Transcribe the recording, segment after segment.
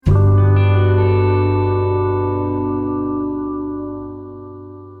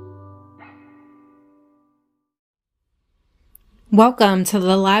Welcome to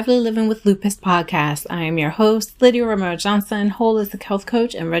the Lively Living with Lupus podcast. I am your host, Lydia Romero Johnson, holistic health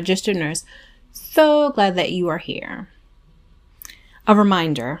coach and registered nurse. So glad that you are here. A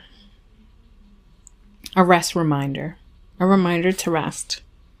reminder to rest.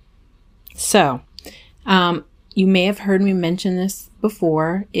 So, you may have heard me mention this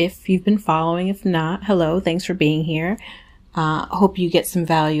before. If you've been following, if not, hello, thanks for being here. Hope you get some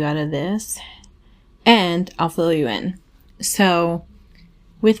value out of this, and I'll fill you in. So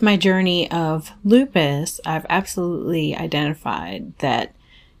with my journey of lupus, I've absolutely identified that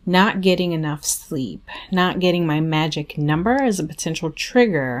not getting enough sleep, not getting my magic number is a potential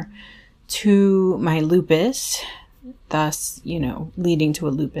trigger to my lupus, thus, leading to a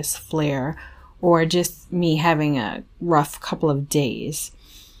lupus flare or just me having a rough couple of days.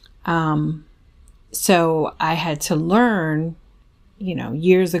 So I had to learn,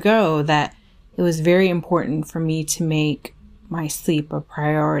 years ago that it was very important for me to make my sleep a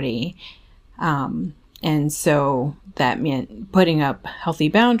priority. And so that meant putting up healthy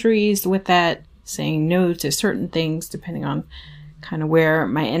boundaries with that, saying no to certain things depending on kind of where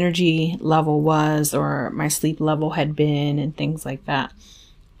my energy level was or my sleep level had been and things like that.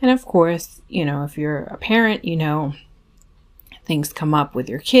 And of course, if you're a parent, things come up with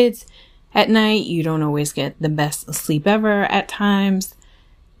your kids at night. You don't always get the best sleep ever at times.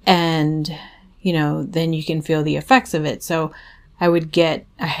 And then you can feel the effects of it. So I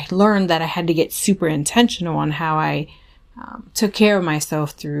learned that I had to get super intentional on how I took care of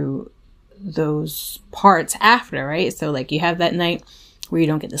myself through those parts after, right? So like you have that night where you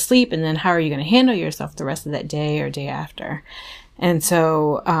don't get to sleep, and then how are you going to handle yourself the rest of that day or day after? And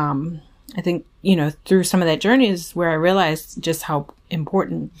so I think, through some of that journey is where I realized just how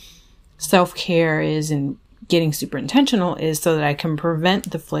important self-care is, and getting super intentional is so that I can prevent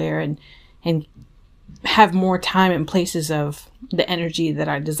the flare and have more time in places of the energy that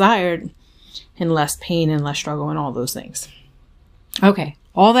I desired, and less pain and less struggle and all those things. Okay.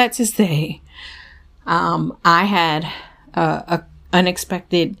 All that to say, I had a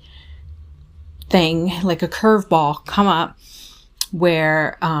unexpected thing, like a curveball come up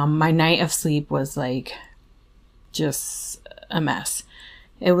where, my night of sleep was like just a mess.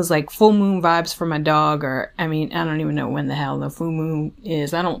 It was like full moon vibes for my dog, I don't even know when the hell the full moon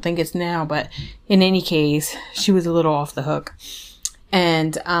is. I don't think it's now, but in any case, she was a little off the hook,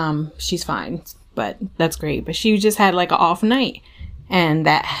 and, she's fine, but that's great. But she just had like an off night, and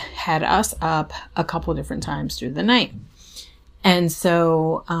that had us up a couple different times through the night. And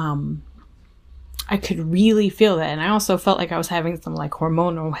so, I could really feel that. And I also felt like I was having some like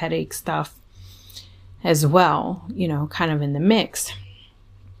hormonal headache stuff as well, kind of in the mix.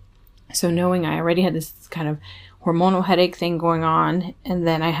 So knowing I already had this kind of hormonal headache thing going on, and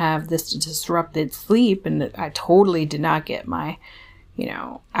then I have this disrupted sleep, and I totally did not get my,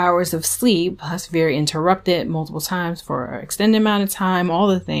 hours of sleep. I was very interrupted multiple times for an extended amount of time, all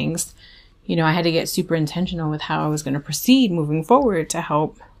the things. I had to get super intentional with how I was going to proceed moving forward to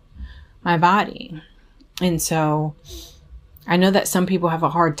help my body. And so I know that some people have a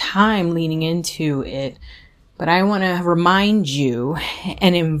hard time leaning into it, but I want to remind you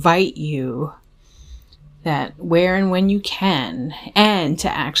and invite you that where and when you can, and to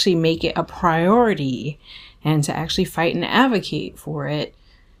actually make it a priority and to actually fight and advocate for it.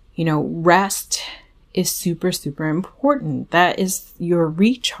 Rest is super, super important. That is your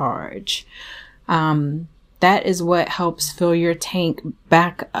recharge. That is what helps fill your tank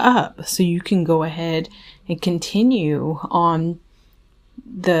back up so you can go ahead and continue on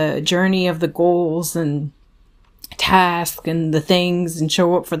the journey of the goals and task and the things, and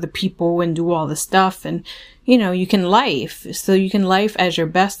show up for the people and do all the stuff. And, you can life as your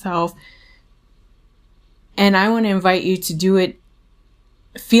best self. And I want to invite you to do it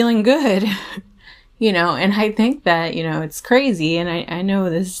feeling good, and I think that, it's crazy. And I know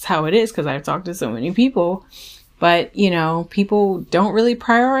this is how it is because I've talked to so many people, but, people don't really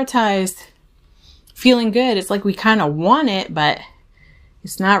prioritize feeling good. It's like we kind of want it, but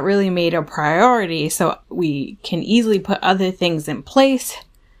it's not really made a priority. So we can easily put other things in place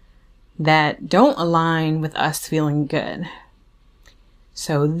that don't align with us feeling good.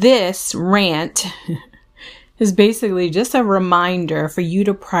 So this rant is basically just a reminder for you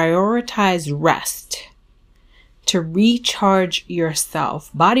to prioritize rest, to recharge yourself,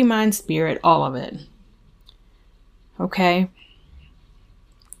 body, mind, spirit, all of it. Okay?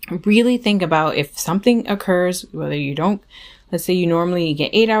 Really think about if something occurs, whether you don't, let's say you normally get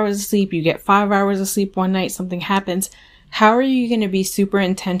 8 hours of sleep, you get 5 hours of sleep one night, something happens. How are you going to be super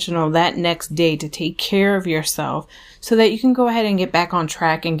intentional that next day to take care of yourself so that you can go ahead and get back on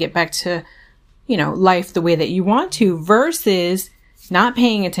track and get back to life the way that you want to, versus not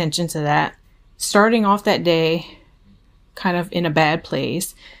paying attention to that, starting off that day kind of in a bad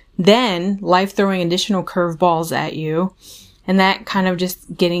place, then life throwing additional curveballs at you, and that kind of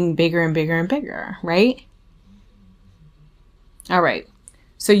just getting bigger and bigger and bigger, right? All right.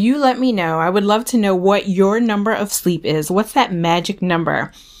 So you let me know. I would love to know what your number of sleep is. What's that magic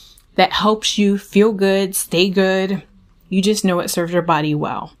number that helps you feel good, stay good? You just know it serves your body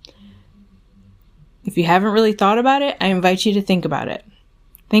well. If you haven't really thought about it, I invite you to think about it.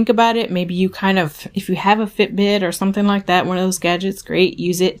 Think about it. Maybe you if you have a Fitbit or something like that, one of those gadgets, great,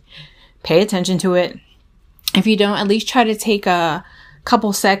 use it. Pay attention to it. If you don't, at least try to take a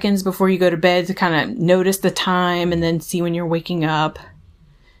couple seconds before you go to bed to kind of notice the time and then see when you're waking up,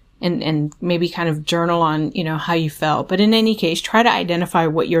 and maybe kind of journal on, how you felt. But in any case, try to identify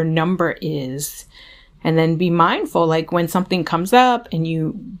what your number is, and then be mindful, like when something comes up and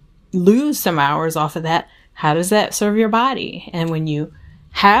you lose some hours off of that, how does that serve your body? And when you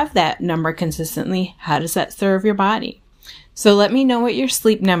have that number consistently, how does that serve your body? So let me know what your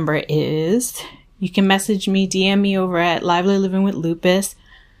sleep number is. You can message me, DM me over at Lively Living with Lupus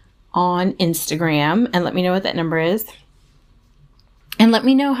on Instagram, and let me know what that number is. And let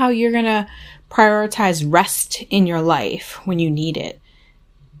me know how you're going to prioritize rest in your life when you need it.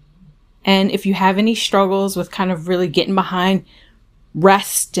 And if you have any struggles with kind of really getting behind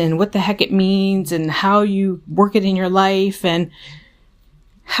rest and what the heck it means and how you work it in your life and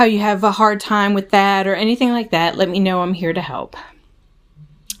how you have a hard time with that or anything like that, let me know. I'm here to help.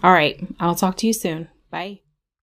 All right. I'll talk to you soon. Bye.